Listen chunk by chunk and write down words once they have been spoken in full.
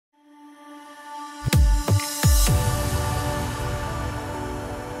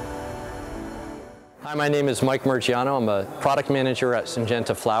Hi, my name is Mike Murgiano. I'm a product manager at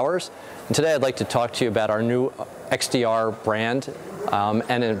Syngenta Flowers. And today I'd like to talk to you about our new XDR brand,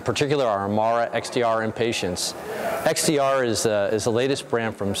 and in particular our Imara XDR Impatiens. XDR is the latest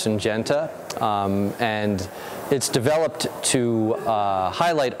brand from Syngenta, and it's developed to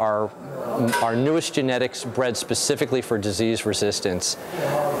highlight our newest genetics bred specifically for disease resistance.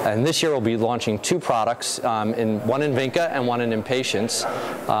 And this year we'll be launching two products, one in Vinca and one in Impatiens,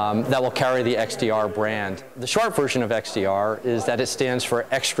 that will carry the XDR brand. The short version of XDR is that it stands for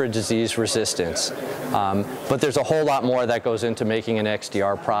extra disease resistance. But there's a whole lot more that goes into making an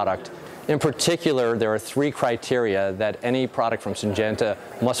XDR product. In particular, there are three criteria that any product from Syngenta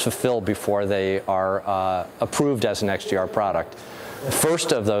must fulfill before they are approved as an XDR product. The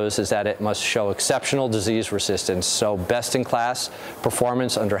first of those is that it must show exceptional disease resistance, so best-in-class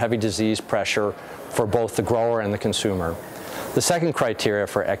performance under heavy disease pressure for both the grower and the consumer. The second criteria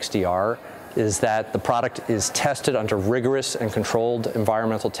for XDR is that the product is tested under rigorous and controlled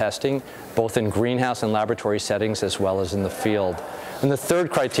environmental testing, both in greenhouse and laboratory settings as well as in the field. And the third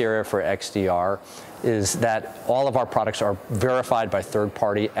criteria for XDR is that all of our products are verified by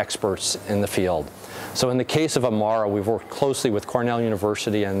third-party experts in the field. So in the case of Imara, we've worked closely with Cornell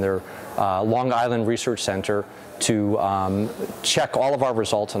University and their Long Island Research Center to check all of our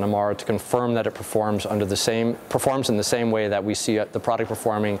results on Imara to confirm that it performs in the same way that we see the product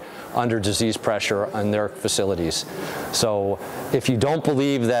performing under disease pressure on their facilities. So if you don't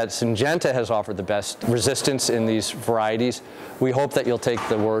believe that Syngenta has offered the best resistance in these varieties, we hope that you'll take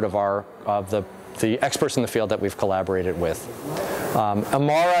the word of the experts in the field that we've collaborated with.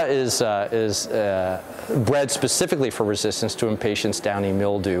 Imara is bred specifically for resistance to Impatiens downy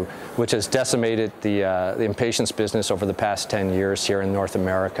mildew, which has decimated the Impatiens business over the past 10 years here in North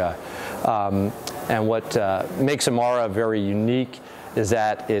America. And what makes Imara very unique is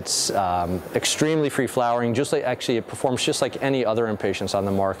that it's extremely free flowering, actually it performs just like any other Impatiens on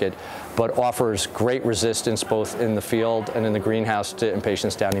the market, but offers great resistance both in the field and in the greenhouse to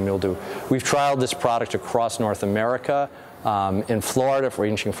Impatiens downy mildew. We've trialed this product across North America, in Florida,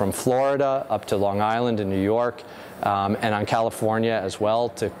 ranging from Florida up to Long Island and New York, and on California as well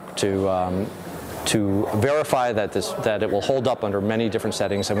to verify that it will hold up under many different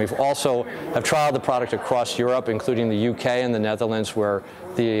settings. And we've also trialed the product across Europe, including the UK and the Netherlands, where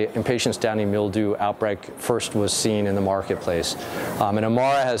the Impatiens downy mildew outbreak first was seen in the marketplace. And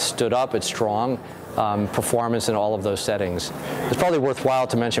Imara has stood up, it's strong performance in all of those settings. It's probably worthwhile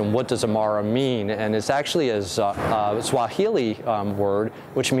to mention what does Imara mean, and it's actually a Swahili word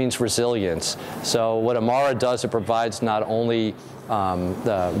which means resilience. So what Imara does, it provides not only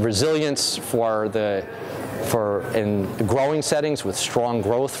the resilience in growing settings with strong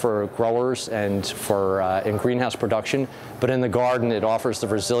growth for growers and in greenhouse production, but in the garden it offers the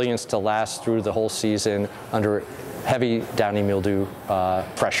resilience to last through the whole season under heavy downy mildew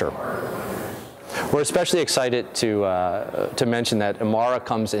pressure. We're especially excited to mention that Imara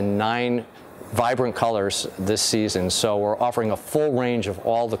comes in 9 vibrant colors this season. So we're offering a full range of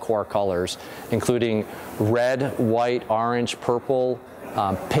all the core colors, including red, white, orange, purple,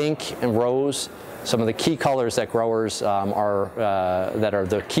 pink, and rose. Some of the key colors that growers that are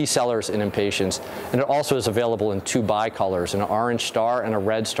the key sellers in Impatiens. And it also is available in 2 bi-colors, an orange star and a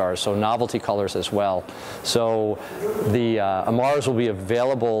red star, so novelty colors as well. So the Imaras will be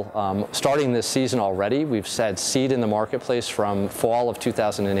available starting this season already. We've had seed in the marketplace from fall of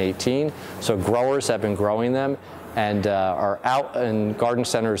 2018, so growers have been growing them and are out in garden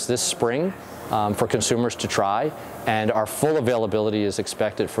centers this spring for consumers to try, and our full availability is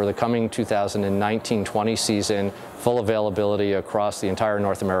expected for the coming 2019-20 season, full availability across the entire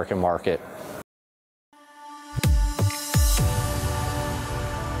North American market.